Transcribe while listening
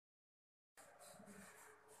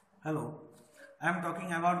Hello, I am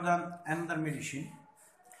talking about the another medicine.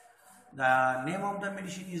 The name of the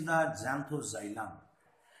medicine is the xanthoxyllum.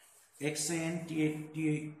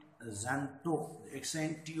 Xantho,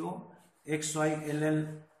 xanthoxyllum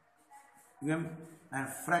and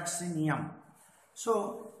fraxinium.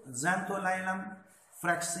 So xanthoxyllum,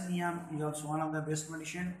 fraxinium is also one of the best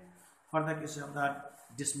medicine for the cases of the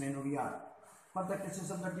dysmenorrhea.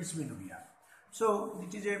 So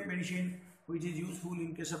it is a medicine which is useful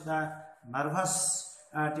in case of the nervous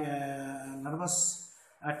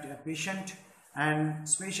patient, and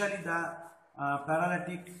especially the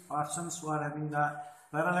paralytic persons who are having the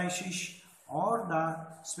paralysis or the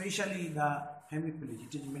especially the hemiplegia.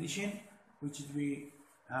 It is medicine which is be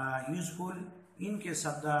useful in case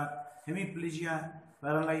of the hemiplegia,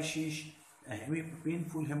 paralysis,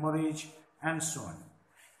 painful hemorrhage, and so on.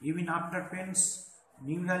 Even after pains,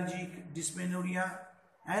 neuralgic dysmenorrhea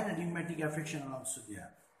and rheumatic affection are also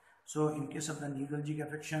there. So in case of the neuralgic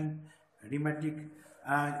affection, rheumatic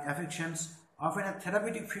affections, often a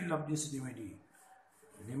therapeutic field of this remedy,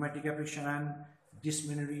 rheumatic affection and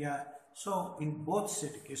dysmenorrhea. So in both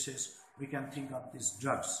set cases, we can think of these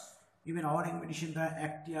drugs. Even our in medicine, the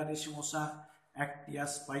Actia racemosa, Actia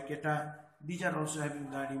spicata, these are also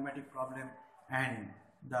having the rheumatic problem and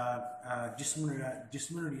the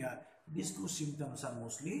dysmenorrhea. These two symptoms are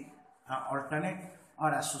mostly alternate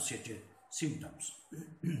or associated symptoms.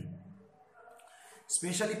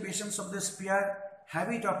 Especially patients of the spare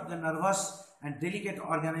habit of the nervous and delicate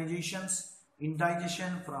organizations,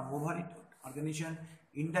 indigestion from overeating,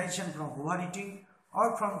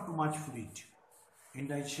 or from too much fluid.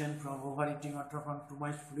 Indigestion from overeating or from too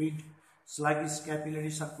much fluid, sluggish capillary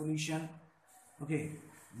circulation, okay,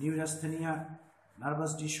 neurasthenia,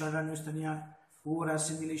 nervous disorder, neurasthenia, poor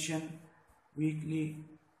assimilation, weakly,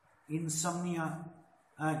 insomnia,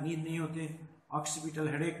 need nahi hote, occipital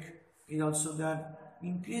headache is also there,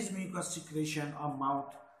 increased mucus secretion of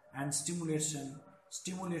mouth and stimulates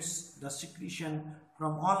the secretion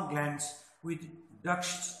from all glands with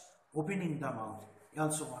ducts opening the mouth,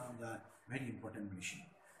 also one of the very important medicine.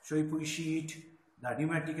 So if we see it, the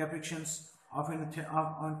rheumatic affections often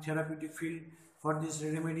on therapeutic field for this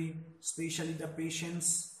remedy, especially the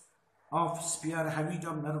patients of spare habit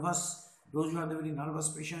of nervous, those who are the very nervous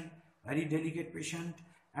patient, very delicate patient,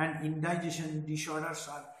 and indigestion disorders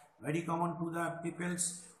are very common to the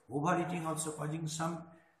peoples. Overeating also causing some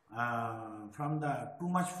from the too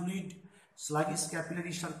much fluid, sluggish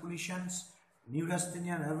capillary circulations,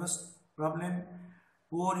 neurasthenia, nervous problem,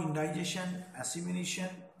 poor indigestion, assimilation,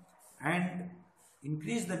 and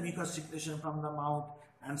increase the mucus secretion from the mouth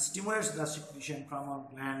and stimulates the secretion from all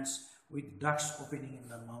glands with ducts opening in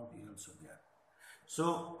the mouth is also there.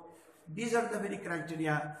 So these are the very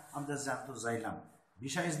criteria of the xanthoxyllum.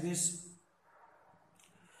 Besides this,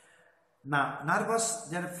 now nervous,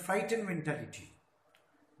 they are frightened mentality.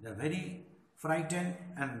 They are very frightened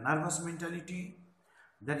and nervous mentality.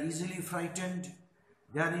 They are easily frightened.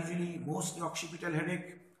 They are usually mostly occipital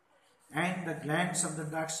headache, and the glands of the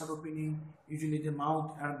ducts are opening. Usually the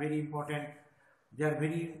mouth are very important. They are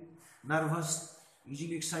very nervous,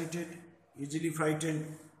 easily excited, easily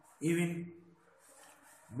frightened. Even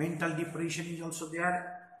mental depression is also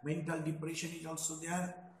there. And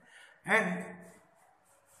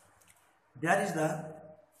there is the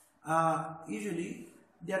usually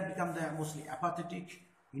they are become the mostly apathetic,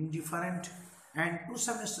 indifferent, and to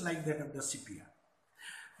some extent like that of the sepia.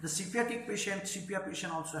 The sepia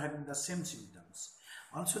patient also having the same symptoms.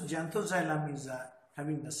 Also xanthoxyllum is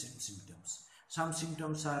having the same symptoms. Some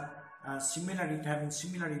symptoms are having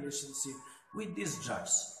similar relationship with these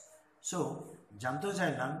drugs. So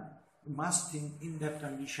xanthoxyllum must think in that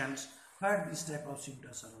conditions where this type of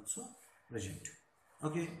symptoms are also present.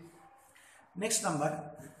 Okay. Next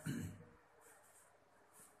number.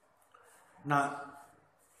 Now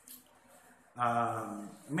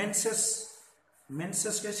menses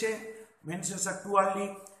कैसे? Menses are too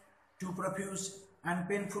early, too profuse, and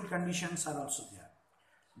painful conditions are also there.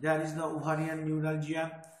 There is the ovarian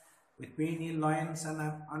neuralgia with pain in loins and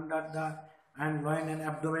under the loin and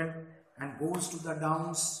abdomen, and goes to the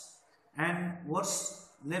downs and worse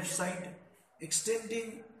left side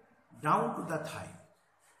extending down to the thigh.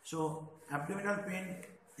 So abdominal pain,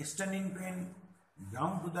 extending pain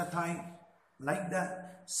down to the thigh, like the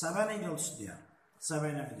savannah is also there.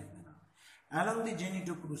 Savannah along the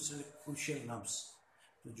genitocrucial nerves.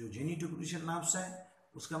 तो जो genitocrucial nerves है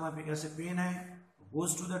उसका वहाँ पे कैसे pen है,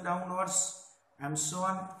 goes to the downwards and so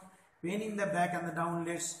on. Pain in the back and the down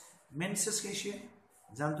legs. Menses कैसे?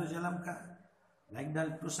 xanthoxyllum का, like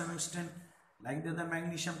the to some extent, like the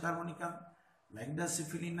magnesium carbonicum, like the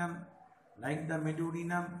syphilinum, like the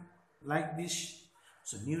meduodenum, like this.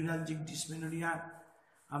 So neuralgic dysmenorrhea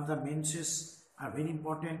of the menses are very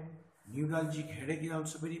important. Neuralgic headache is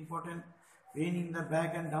also very important. Pain in the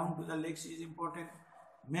back and down to the legs is important.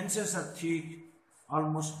 Menses are thick,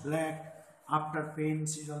 almost black. After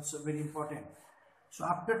pains is also very important. So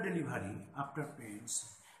after delivery, after pains,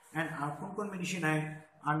 and कौन medicine है?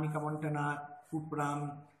 Arnica montana,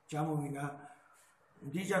 cupram, chamomilla.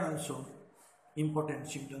 These are also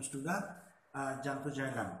important symptoms to the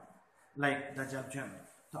xanthoxyllum, like the xanthoxyllum.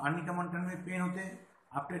 तो arnica montana में pain होते हैं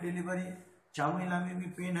after delivery, chamomilla में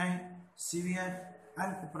भी pain है severe,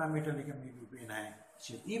 and cupram metallica में भी pain है.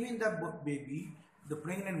 So even the baby, the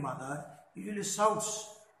pregnant mother, usually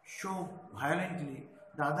shouts so violently,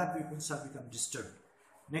 the other people have become disturbed.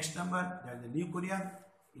 Next number, there is the leukorrhea.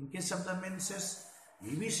 In case of the menses,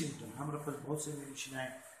 ये भी symptom. हमारे पास बहुत से medicine है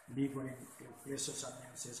leukorrhea, pressure of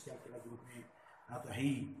menses, calcula group में आता है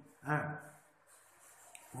ही.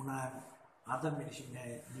 उन्हें other medicine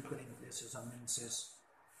है leukorrhea, pressure of menses.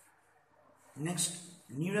 Next,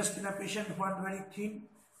 neurasthenia patient who are very thin.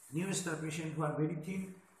 Neurasthenia patient who are very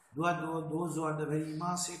thin. Those who are the very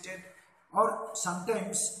emaciated. Or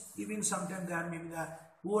sometimes, even sometimes there may be the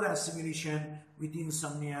poor assimilation with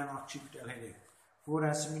insomnia and occipital headache. Poor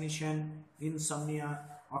assimilation, insomnia,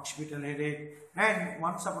 occipital headache, and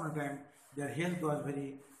once upon a time their health was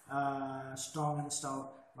very strong and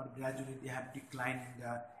stout, but gradually they have declined in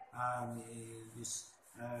the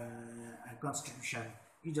constitution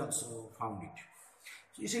is also found it.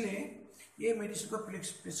 So इसलिए ये medicine को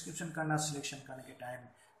prescription करना selection करने के time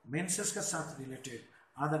menses के साथ related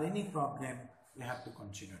are there any problem, we have to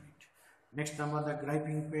consider it. Next number, the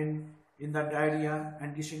griping pain in the diarrhea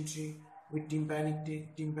and dysentery with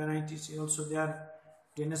tympanitis is also there,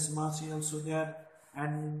 tenesmus is also there,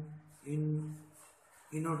 and in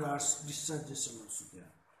inodars discharges is also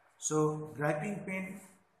there. So griping pain,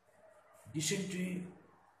 dysentery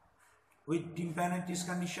with tympanitis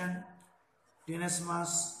condition,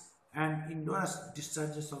 tenesmus and inodars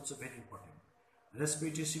discharges also very important.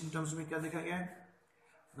 Respiratory symptoms में क्या देखा गया है?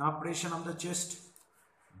 Now operation of the chest,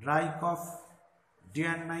 dry cough, day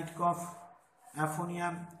and night cough,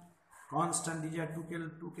 aphonia, constant desire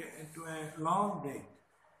to a long breath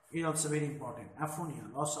is also very important. Aphonia,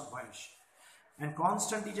 loss of voice, and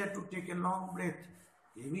constant desire to take a long breath,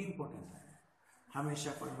 ये भी important है.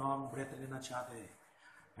 हमेशा कोई long breath लेना चाहते हैं.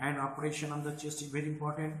 And operation of the chest is very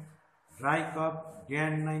important. Dry cough, day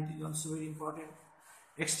and night is also very important.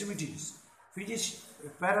 Extremities,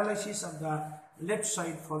 paralysis of the left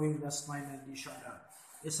side following the spinal disorder,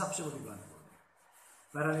 ये सबसे बड़ी बात है.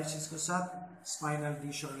 Paralysis के साथ spinal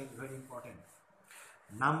disorder is very important.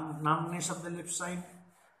 Numbness of the left side,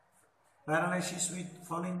 paralysis with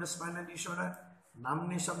following the spinal disorder,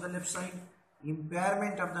 numbness of the left side,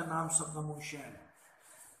 impairment of the nerves of the motion.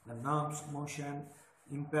 The nerves motion,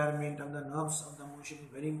 impairment of the nerves of the motion is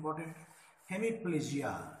very important.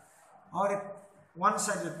 Hemiplegia or a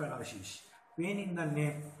one-sided paralysis, pain in the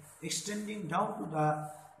neck extending down to the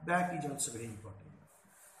back is also very important.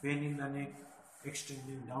 Pain in the neck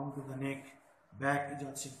extending down to the neck, back is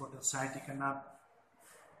also important. Sciatica nerve,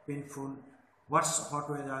 painful. Worse hot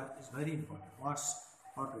weather is very important. Worse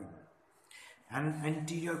hot weather. And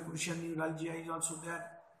anterior crucial neuralgia is also there.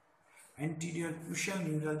 Anterior crucial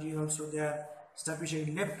neuralgia is also there.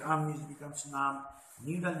 Especially left arm becomes numb.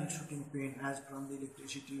 Neuralgic shooting pain as from the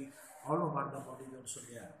electricity all over the body is also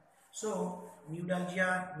there. So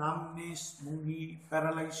neuralgia, numbness, mungi,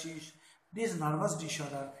 paralysis, this nervous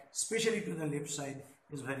disorder, especially to the left side,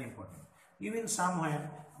 is very important. Even somewhere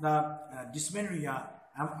the dysmenorrhea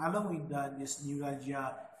along with this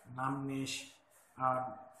neuralgia, numbness,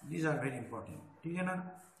 these are very important.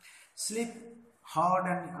 Sleep hard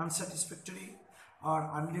and unsatisfactory or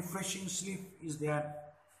unrefreshing sleep is there.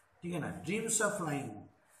 Dreams of flying,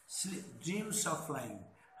 dreams of flying.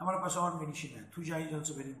 हमारे पास और medicine है. Thuja is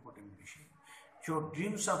also very important medicine. So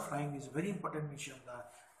dreams of flying is very important medicine. The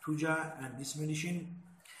thuja and this medicine,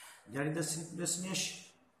 there is the sleeplessness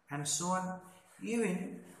and so on.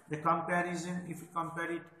 Even the comparison, if you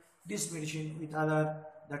compare it, this medicine with other,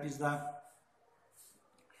 that is the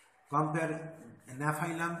compare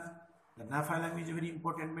xanthoxyllum. The xanthoxyllum is a very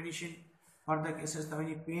important medicine for the cases of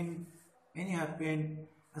any pain, any pain,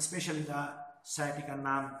 especially the sciatica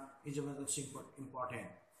nerve is also important.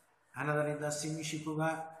 Another is the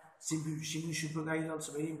Simishipuga. Simishipuga is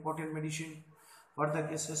also very important medicine for the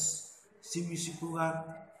cases.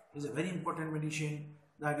 Simishipuga is a very important medicine.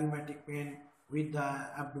 The rheumatic pain with the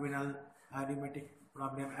abdominal rheumatic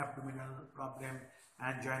problem,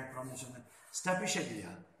 and joint problems. Staphylococcus.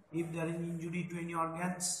 If there is injury to any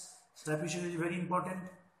organs, staphylococcus is very important.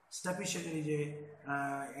 Steppy sugar is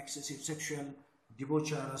a excessive sexual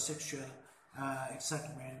debauchery or sexual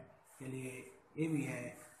excitement के लिए ये भी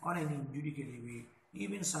है, और an injury के लिए भी,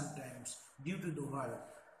 even sometimes due to the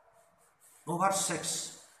over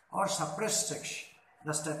sex or suppressed sex,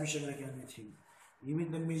 the steppy sugar can be thin.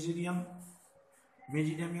 Even the mesothelium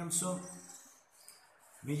also,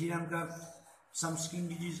 mesothelium का some skin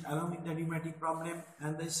disease along with the rheumatic problem,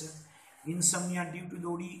 and this insomnia due to the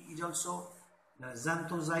OD is also the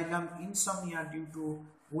xanthoxyllum. Insomnia due to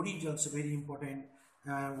OD is also very important,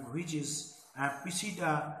 which is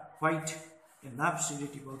piscida white, a nerve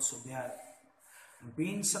sedative also there. And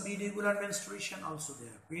pains of irregular menstruation also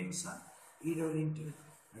there. Pains are irregular,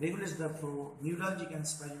 regulates the flow, neuralgic and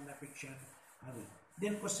spasm affection.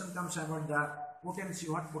 Then question comes about the potency.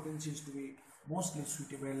 What potency is to be mostly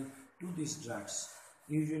suitable to these drugs?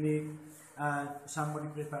 Usually somebody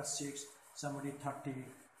prefers 6, somebody 30,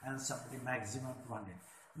 and somebody maximum 200.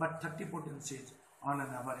 But 30 potencies on an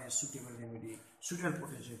average suitable remedy, suitable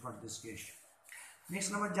potency for this case.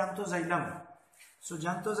 Next number, xanthoxyllum. So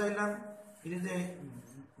xanthoxyllum, it is a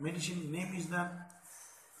medicine name is the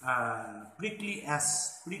prickly ash,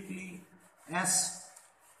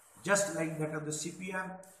 just like that of the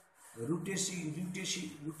sepia.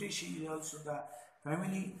 Rutaceae is also the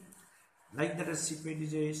family, like that of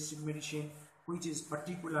sepia is a medicine which is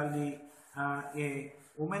particularly a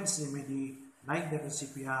woman's remedy, like that of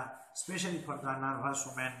sepia, especially for the nervous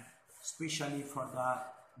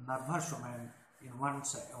woman,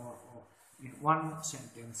 in one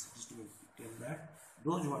sentence, just to tell that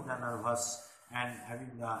those who are the nervous and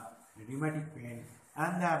having the rheumatic pain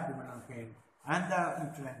and the abdominal pain and the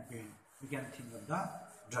uterine pain, we can think of the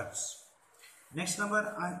drugs. Next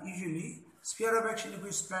number, usually sphere of action, if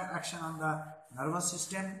we spare action on the nervous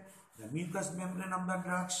system, the mucous membrane of the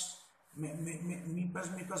drugs,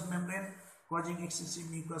 mucous membrane causing excessive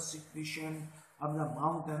mucus secretion of the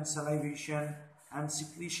mouth and salivation and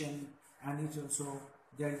secretion, and it also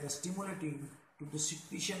there is a stimulating to the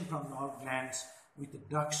secretion from all glands with the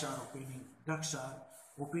ducts are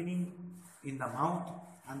opening in the mouth,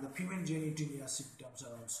 and the female genitalia symptoms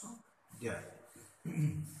are also there.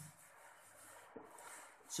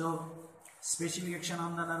 So specific action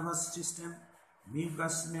on the nervous system,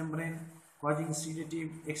 mucous membrane causing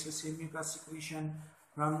sedative excessive mucus secretion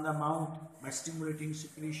from the mouth by stimulating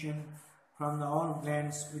secretion from the all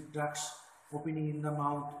glands with ducts opening in the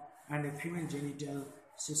mouth, and a female genital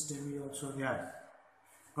system is also there.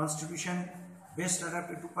 Constitution best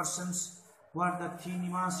adapted to persons who are the thin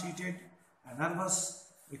emaciated and nervous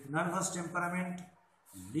with nervous temperament,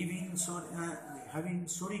 having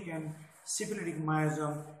psoriatic and syphilitic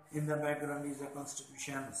miasm in the background is the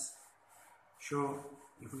constitutions. So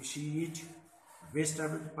if we see it, best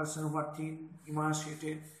adapted person who are thin,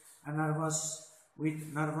 emaciated and nervous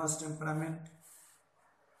with nervous temperament,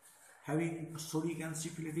 having psoriatic and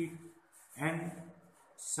syphilitic and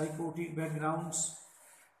psychotic backgrounds,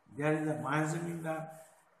 there is a miasm in the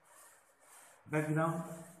background.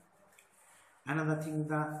 Another thing,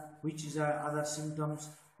 which is other symptoms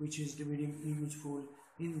which is very useful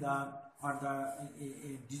in the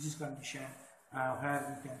disease condition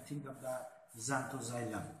where we can think of the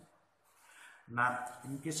xanthoxyllum. Now,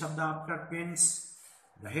 in case of the after pains,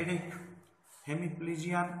 the headache,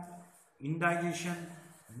 hemiplegia, indigestion,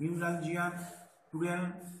 neuralgia,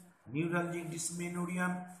 12, neuralgic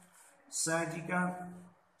dysmenorrhea, sciatica,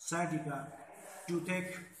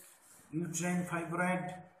 toothache, uterine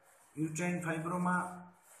fibroid, uterine fibroma,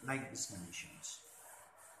 like these conditions.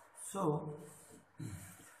 So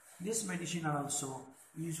this medicine are also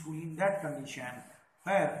useful in that condition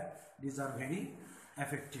where these are very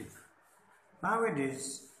effective.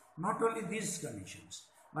 Nowadays, not only these conditions,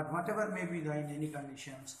 but whatever may be in any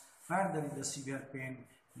conditions where there is a severe pain,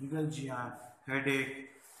 neuralgia, headache,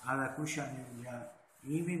 other crucial neuralgia,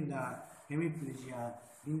 even the hemiplegia,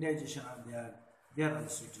 indigestion are there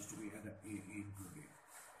also it is to be included.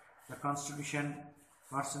 The constitution,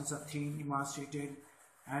 persons are thin, emaciated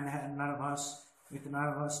and nervous with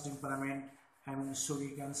nervous temperament, having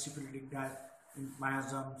psoriatic and syphilitic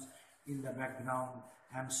miasms in the background,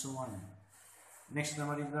 and so on. Next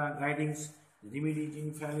number is the guidings. The remedy is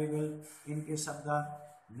infallible in case of the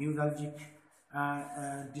neuralgic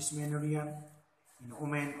dysmenorrhea in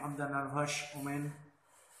women, of the nervous women,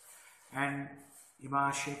 and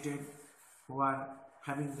emaciated who are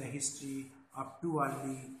having the history of too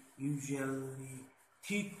early, usually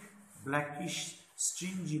thick, blackish,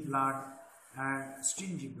 stringy blood, and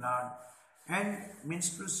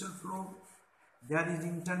menstrual flow. There is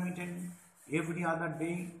intermittent every other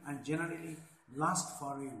day and generally last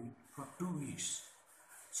for a week, for 2 weeks.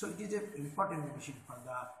 So it is an important medicine for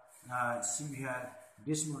the severe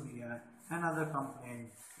dysmenorrhea and other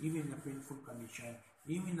complaint, even the painful condition,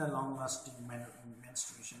 even the long-lasting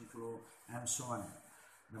menstruation flow, and so on.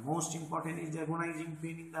 The most important is the agonizing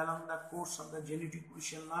pain along the course of the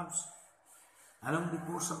genitocrucial nerves. Along the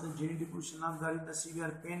course of the genitocrucial nerves, there is the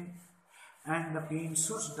severe pain, and the pain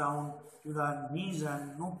shoots down to the knees,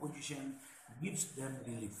 and no position gives them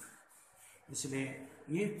relief. इसलिए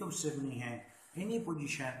ये तो सिर्फ नहीं है, any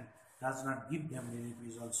position does not give them relief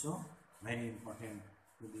is also very important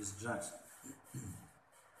to these drugs.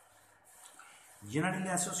 Generally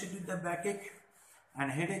associated with the backache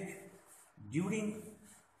and headache. During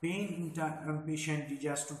pain, patient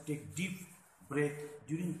desires to take deep breath.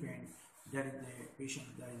 During pain, there is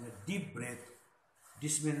a deep breath.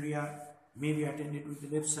 Dysmenorrhea may be attended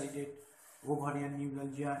with left-sided ovarian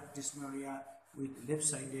neuralgia. Dysmenorrhea with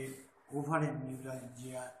left-sided ovarian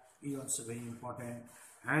neuralgia is also very important.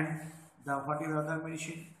 And the whatever other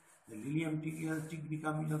medicine, the lilium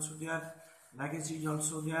ticticum is also there, Lagacy is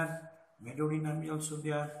also there, Medorinum is also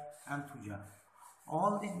there, and Thuja.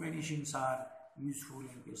 All these medicines are useful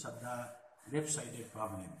in case of the left-sided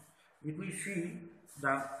problem. If we see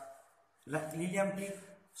the lilium tic,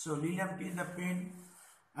 so lilium tic is the pain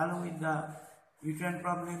along with the uterine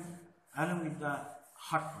problem, along with the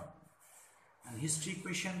heart problem. And history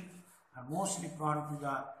patient are mostly prone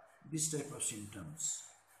to this type of symptoms.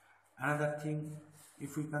 Another thing,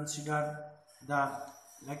 if we consider the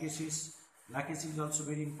lachesis is also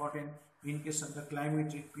very important in case of the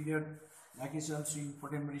climatic period. Lachesis is also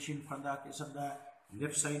important medicine for the case of the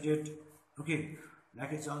left-sided. Okay,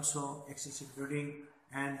 lachesis is also excessive bleeding,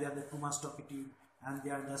 and they are the too much talkative, and they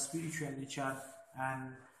are the spiritual nature,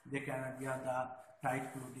 and they cannot wear the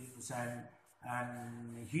tight clothing,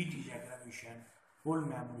 and heat is aggravation, cold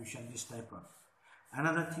malnutrition, this type of.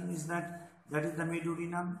 Another thing is that is the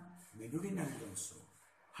medurinum. Medurinum is also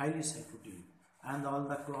highly psychotic, and all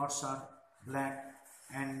the clots are black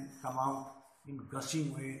and come out in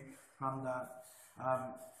gushing way from the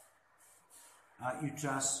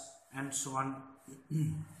uterus and so on.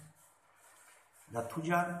 The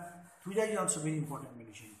thuja is also very important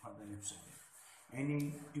medicine for the left side.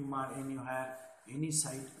 Any tumor, any hair, any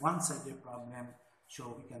side, one-sided problem,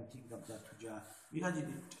 so we can think of the thuja. Because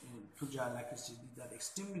thuja, like I said, these are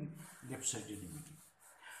extremely left-sided immunity.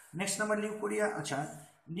 Next number leukorrhea. अच्छा,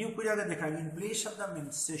 leukorrhea का देखा in place of the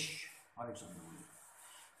menses, for example,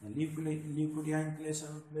 the leukorrhea in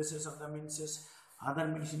places of the menses. Other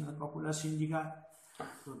medicine the cocculus indica.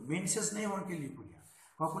 तो menses नहीं होने के leukorrhea.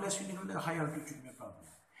 Cocculus indica में high altitude में problem,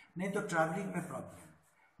 नहीं तो traveling में problem,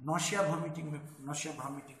 nausea vomiting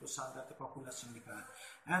को साथ रहते cocculus indica,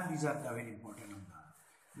 and these are the very important of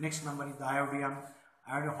the. Next number is the iodium.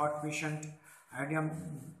 Iodium hot patient, iodium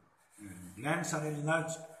glands are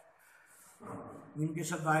enlarged. In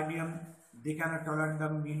case of the iodium, they cannot tolerate the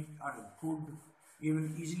milk or food,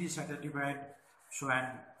 even easily satisfied. So, and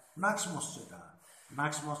Nux mosquito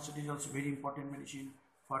is also very important medicine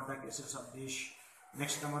for the cases of this.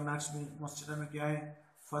 Next number Nux mosquito में क्या है?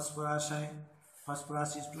 Phosphorus है.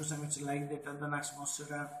 Phosphorus is to some extent like that of the Nux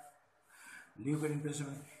mosquito. Leucorrhea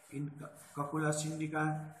in cocculus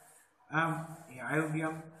indica.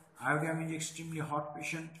 Iodium is extremely hot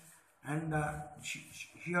patient, and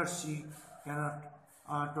he or she cannot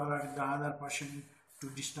tolerate the other person to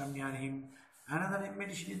disturb near him. Another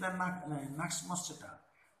medicine is the Nux mosquito.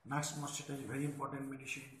 Nux mosquito is very important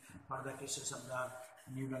medicine for the cases of the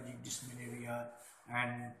neurologic dysmenorrhea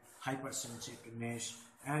and hypersensitiveness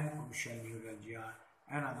and crucial neuralgia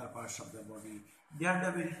and other parts of the body. They are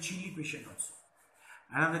the very chilly patient also.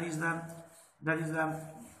 Another is the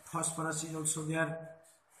phosphorus is also there.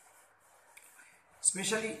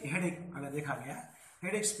 Especially headache, अगर देखा गया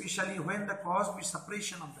headache especially when the cause be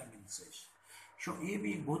suppression of the menses. So ये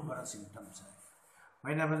भी एक बहुत बड़ा symptoms है.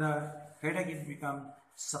 Whenever the headache it become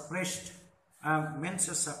suppressed,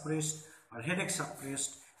 menses suppressed or headache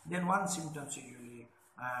suppressed, then one symptoms usually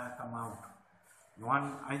come out.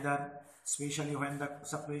 One either, especially when the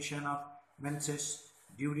suppression of menses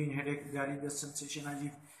during headache, there is the sensation as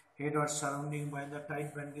if head was surrounding by the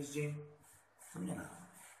tight bandaging.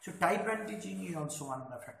 So tight bandaging is also one of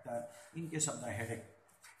the factor in case of the headache.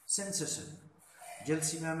 Sensation,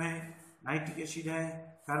 gelsimum है, nitric acid है,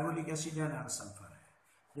 carbolic acid है, and sulfur है.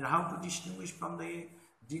 Then how to distinguish from the,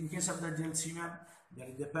 in case of the gelsimum, there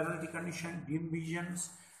is the paralytic condition, dim visions,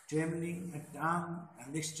 trembling at tongue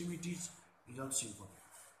and the extremities is also important.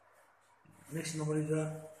 Next number is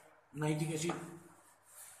the nitric acid.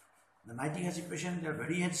 The nitric acid patient, they are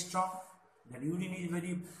very headstrong, their urine is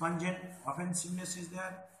very pungent, offensiveness is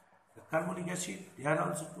there. The carbolic acid, they are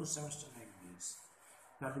also to some extent like this.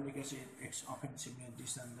 Carbonic acid acts often similar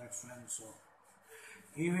this and that, so and so.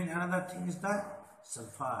 Even another thing is the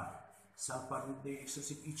sulfur. Sulfur with the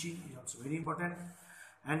excessive itching is also very important.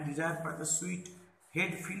 And desire for the sweet,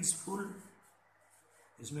 head feels full.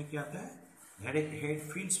 इसमें क्या आता है? Headache, head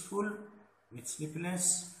feels full with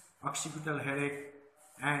sleepiness, occipital headache,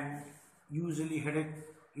 and usually headache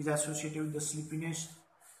is associated with the sleepiness.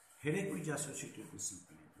 Headache is associated with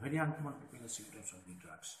sleepiness. Very uncommon popular symptoms of the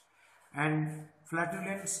drugs. And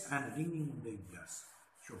flatulence and ringing in the ears.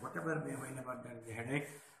 So whatever may have about there is a headache,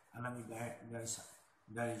 along with that there is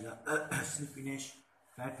a sleepiness,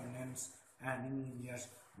 flatulence, and ringing in the ears.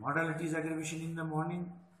 Modality is aggravation in the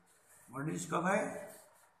morning. What is covered?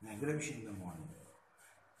 Aggravation in the morning.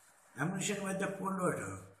 Emulsion with the cold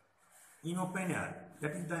water in open air,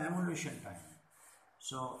 that is the emulsion time.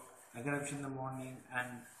 So aggravation in the morning and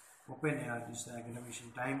open air is the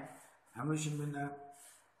aggravation time. Emulsion in the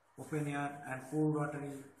open air and cold water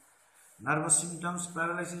is nervous symptoms,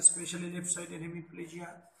 paralysis, especially left-sided hemiplegia.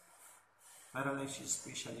 Paralysis,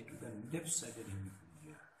 especially to the left-sided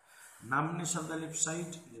hemiplegia. Numbness of the left side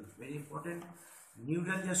is very important.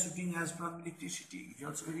 Neuralgia shooting as from electricity is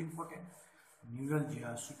also very important.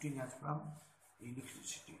 Neuralgia shooting as from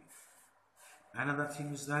electricity. Another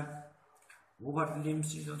thing is that over the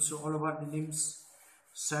limbs is also all over the limbs.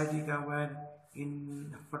 Sciatica where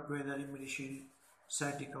in hot weather in medicine,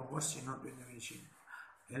 sciatica worse in hot weather medicine.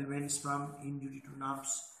 Ailments from injury to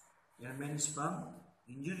nerves. Ailments from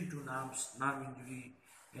injury to nerves, nerve injury.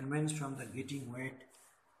 Ailments from the getting wet.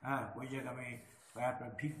 कोई जगह में पैर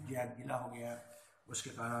पर भीग गया, गीला हो गया, उसके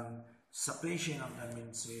कारण suppression of the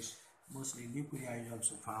menses, mostly leukorrhea is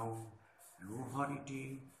also found, and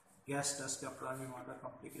overeating, gastritis का problem, other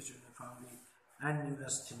complications in the family, and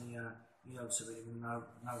neurasthenia is also very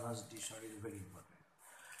nervous disorder is very important.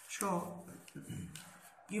 So,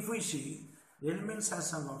 if we see, the ailments has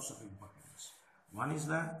some lots of importance. One is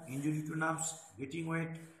the injury to nerves, getting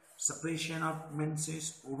wet, suppression of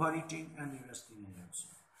menses, overeating, and neurasthenia also.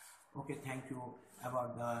 Okay, thank you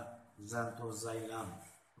about the xanthoxyllum.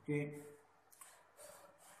 Okay.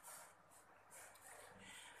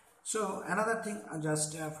 So another thing,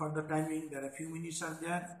 just for the timing, there are a few minutes are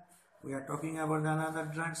there. We are talking about another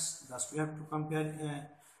drugs. Thus we have to compare,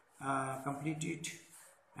 complete it,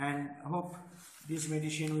 and hope this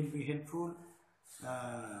medicine will be helpful.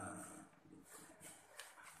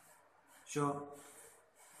 So,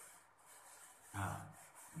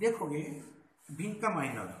 देखोगे भिंका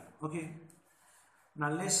minor. Okay. Now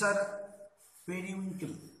lesser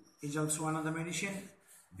periwinkle is also another medicine.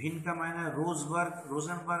 Vinca minor,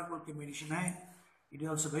 Rosenberg के medicine है. It is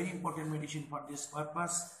also very important medicine for this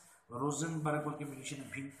purpose. Rosenberg के medicine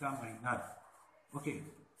Vinca minor. Okay.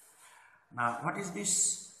 Now what is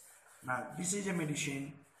this? Now this is a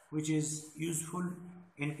medicine which is useful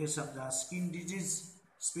in case of the skin disease,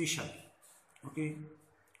 especially. Okay.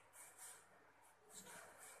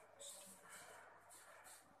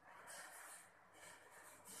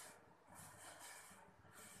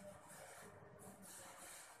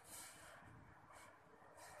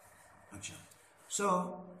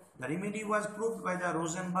 So, the remedy was proved by the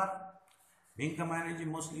Rosenberg. Vinca minor is a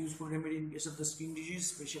mostly useful remedy in case of the skin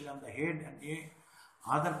disease, especially on the head and the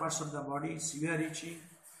other parts of the body, severe itching.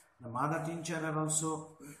 The mother tincture are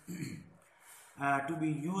also to be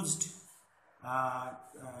used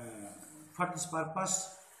for this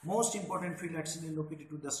purpose. Most important field action is located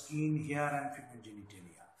to the skin, hair, and female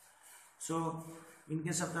genitalia. So, in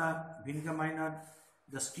case of the Vinca minor,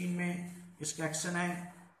 the skin में इसका action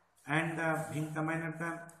है. And Vinca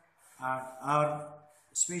minor are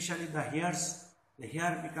especially the hairs. The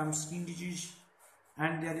hair becomes skin disease,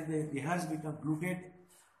 and there is the hairs become gluted,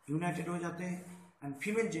 united हो जाते हैं, and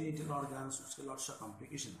female genital organs उसके lots of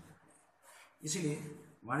complications हो जाते हैं. इसीलिए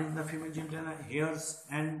one is the female genital hairs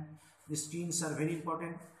and the skins are very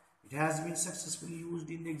important. It has been successfully used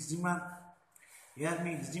in the eczema. Hair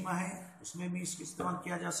में eczema है, उसमें भी इसका इस्तेमाल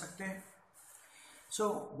किया जा सकते हैं.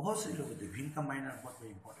 So बहुत से लोग होते हैं Vinca minor बहुत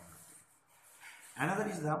very important. Another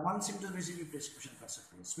is the one symptom basically prescription कर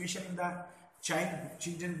सकते हैं, especially in the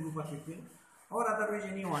children group of people, or otherwise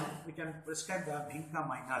anyone we can prescribe the Vinca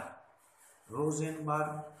minor,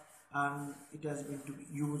 Rosenberg, and it has been to be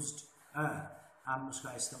used. हम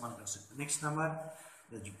उसका इस्तेमाल कर सकते हैं. Next number,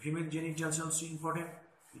 the female genitals also important.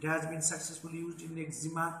 It has been successfully used in the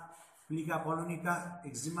eczema, plica polonica,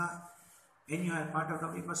 eczema, any part of the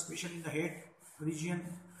body, especially in the head region.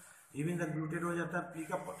 Even the gluted हो जाता है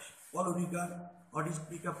plica polonica. What is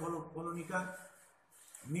plica polonica?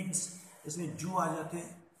 Means इसमें जू आ जाते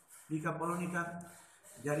हैं. Plica polonica.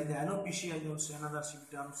 There is the alopecia is also another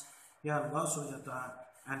symptoms. Hair loss हो जाता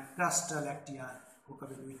है, and crustallactia वो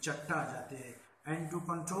कभी-कभी चट्टा आ जाते हैं, and to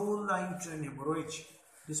control the uterine hemorrhage,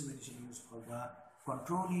 this medicine is called the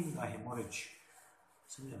controlling the hemorrhage.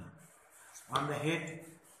 समझे ना? On the head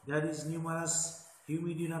there is numerous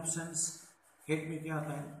humid eruptions. Head में क्या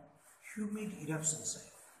आता है? Humid eruptions है,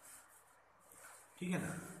 ठीक है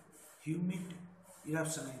ना? Humid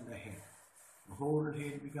eruption in the head. The whole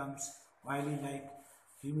head becomes oily like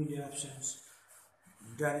humid eruptions.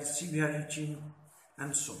 There is severe itching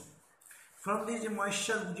and so. From this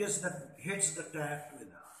moisture oozes that hits the tract with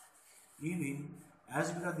even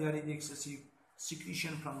as because there is excessive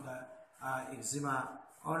secretion from the eczema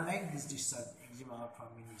or like this discharge eczema or from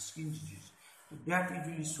any skin disease. So that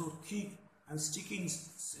usually so thick and sticking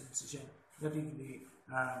sensation that usually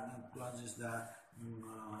causes the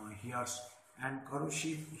hairs and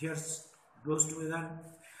corrosive hairs goes together.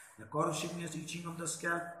 The corrosiveness, itching of the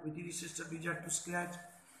scalp with irresistible desire to scratch.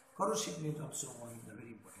 Corrosiveness also one of the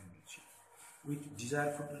very important issue. With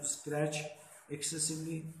desire for to scratch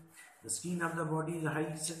excessively. The skin of the body is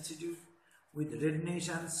highly sensitive with redness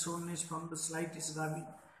and soreness from the slightest rubbing.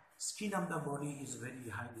 Skin of the body is very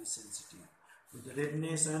highly sensitive with the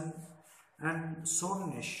redness and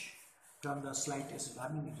soreness from the slightest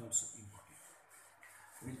rubbing is also important.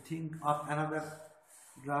 We'll think of another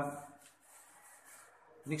drug.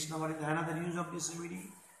 Next number is another use of this remedy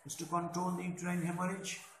is to control the uterine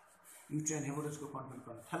hemorrhage. Uterine hemorrhage को control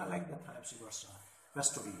करना. Thala like the thalapsy versa.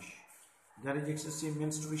 Pastorish. There is excessive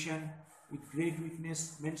menstruation with great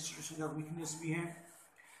weakness. Menstruation का weakness भी है.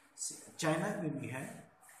 China में भी है.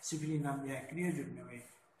 Syphilis नाम भी है. Creative में भी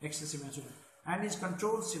excessive menstruation and is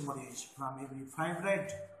controls hemorrhage from every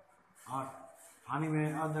fibroid और आने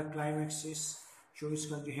में other climaxes. जो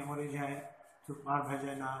इसका जो hemorrhage है तो पार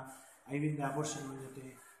भजना आइविन एबॉर्शन हो जाते,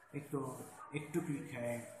 एक तो एक्टोपिक है,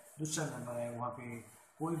 दूसरा नंबर है वहाँ पे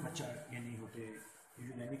कोई बच्चा ये नहीं होते,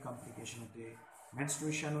 यूजुअली एनी कॉम्प्लिकेशन होते,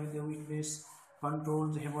 menstruation with the weakness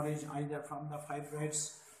controls haemorrhage either from the fibroids,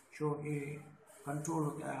 show ये कंट्रोल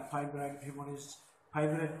होता है फाइब्रॉइड हेमोरेज,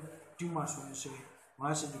 फाइब्रॉइड ट्यूमर्स होने से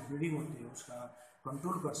वहाँ से जो ब्लीडिंग होती है उसका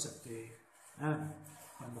कंट्रोल कर सकते हैं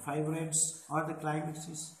फ्रॉम द फाइब्रॉइड्स और the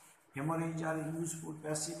क्लाइमेक्सिस. Hemorrhage are useful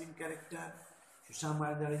passive in character. Some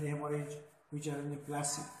are there is hemorrhage which are in the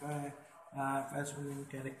classic passive in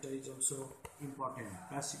character is also important.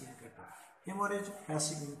 Passive in character. Hemorrhage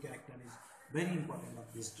passive in character is very important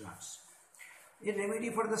of these drugs. A remedy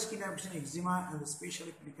for the skin abscess, eczema and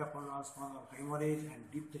especially plicapolas form of hemorrhage and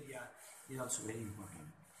diphtheria is also very important.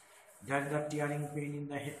 There is the tearing pain in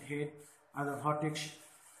the head, other heartache,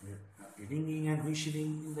 ringing and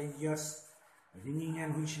whistling in the ears, ringing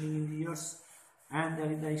and whistling in the ears, and there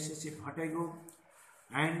is the excessive vertigo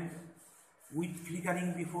and with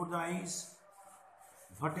flickering before the eyes.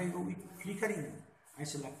 Vertigo with flickering,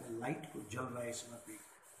 ऐसे लगता है light को जल रहा है, इसमें पे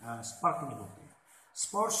sparkling होते हैं.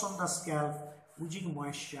 Spots on the scalp, oozing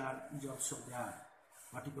moisture is also there.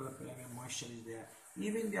 Particular moisture is there.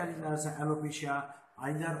 Even there is alopecia,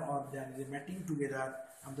 either or there is a matting together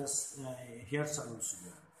of the hairs are also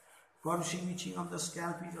there. Corrosive itching of the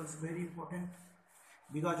scalp is also very important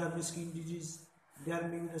because of the skin disease. There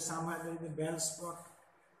may be somewhere there is a bell spot,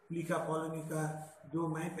 plica polymica, though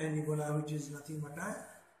my panicola, which is nothing but a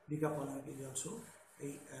plica polymica is also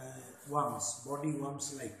a worms, body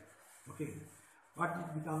worms like. Okay, but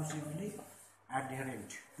it becomes usually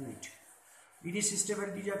adherent to it. It is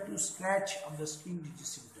systematic desire to scratch of the skin disease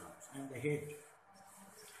symptoms and the head.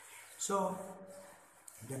 So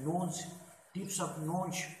the nose, tips of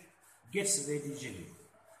nose gets red easily.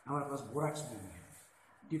 हमारे पास borax में भी है,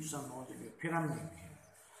 tips of nose में, फिरम में भी है.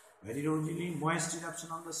 Very easily, moist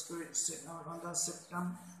eruption on the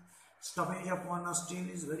septum, stoppage of one nostril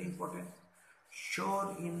is very important.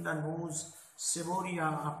 Sure in the nose,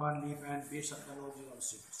 seboria upper lip and base of the nose is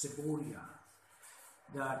also seboria.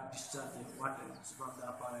 The discharging water from the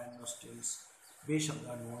upper and nostrils, base of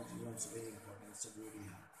the nose is also very important.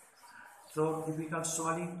 Seboria. Throat difficult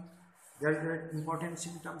swallowing. There are important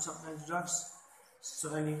symptoms of the drugs.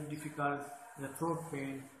 Swallowing difficult, the throat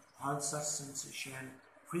pain, ulcer sensation,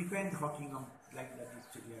 frequent hawking of like the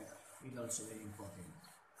diphtheria is also very important.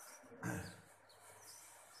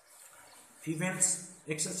 Females,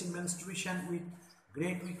 excessive menstruation with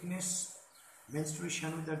great weakness,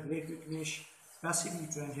 menstruation with a great weakness, passive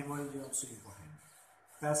uterine hemorrhage is also important.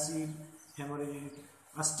 Passive hemorrhage,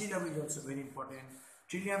 astilla is also very important.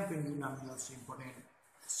 Trillium pendulum is also important.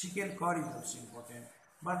 Cecal cord is also important.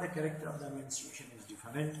 But the character of the menstruation is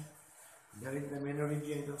different. There is the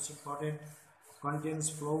menorrhagia is also important. Contains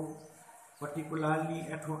flow, particularly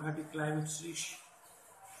at climacteric.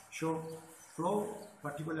 So flow,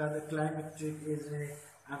 particularly the climacteric is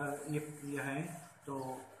अगर ये है तो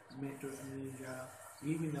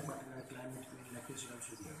Even the particular climate will lactation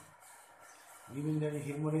also there. Even the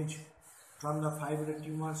hemorrhage from the fibroid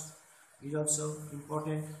tumors is also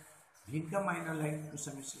important. Vinca minor like to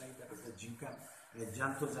some extent like that of the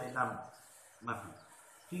xanthoxyllum mapi.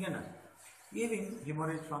 ठीक है ना? Even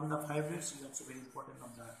hemorrhage from the fibroids is also very important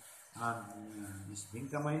of the this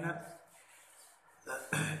vinca minor.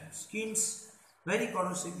 Skins, very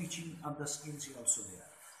corrosive itching of the skins is also there.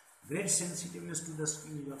 Great sensitiveness to the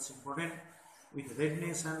skin is also important, with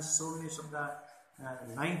redness and soreness of the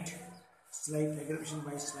night, slight aggravation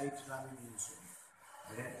by slight rubbing also.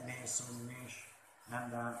 Redness, soreness,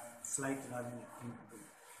 and slight rubbing.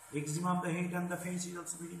 Eczema of the head and the face is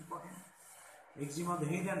also very important. Eczema of the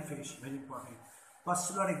head and face, very important.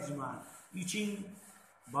 Pustular eczema, itching,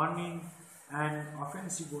 burning, and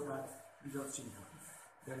offensive odor is also important.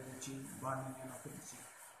 There is itching, burning, and offensive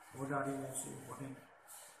odor is also important.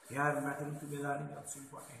 Hair matting together is also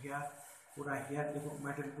important. Hair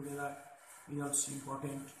matting together is also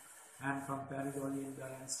important. And compared oleander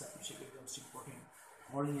and staphylococcus is also important.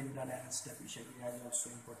 Oleander and staphylococcus is also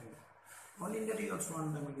important. Oleander is also one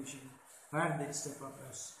of the medicine where there is type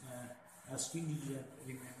of skin disease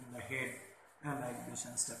remain in the head, and like this,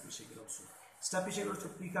 and staphylococcus also. Staphylococcus also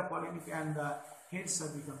pick up pollen and the heads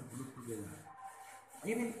have become glued together.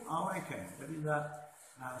 Even our head, that is the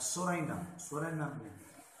sorinum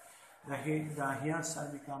the hairs are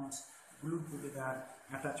becomes glued together,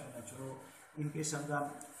 attachment. So in case of the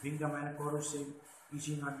vinca minor corrosive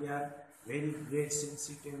itching are there, very great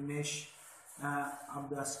sensitiveness of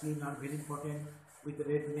the skin are very important, with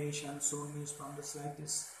redness and soreness from the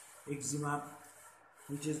slightest. Eczema,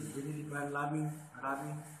 which is very required rubbing,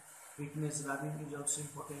 weakness rubbing is also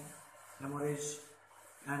important. Hemorrhage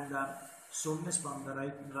and soreness from the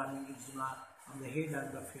right rubbing eczema on the head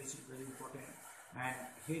and the face is very important, and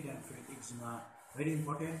head and face eczema very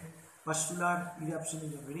important. Pustular eruption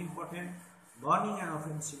is very important. Burning and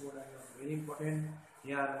offensive odor is very important.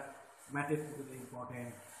 Here matted to be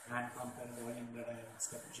important, and comparing the oleander and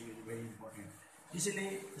staphylococcus is very important.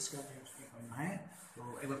 इसलिए इसका जो करना है तो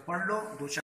एक बार पढ़ लो, दो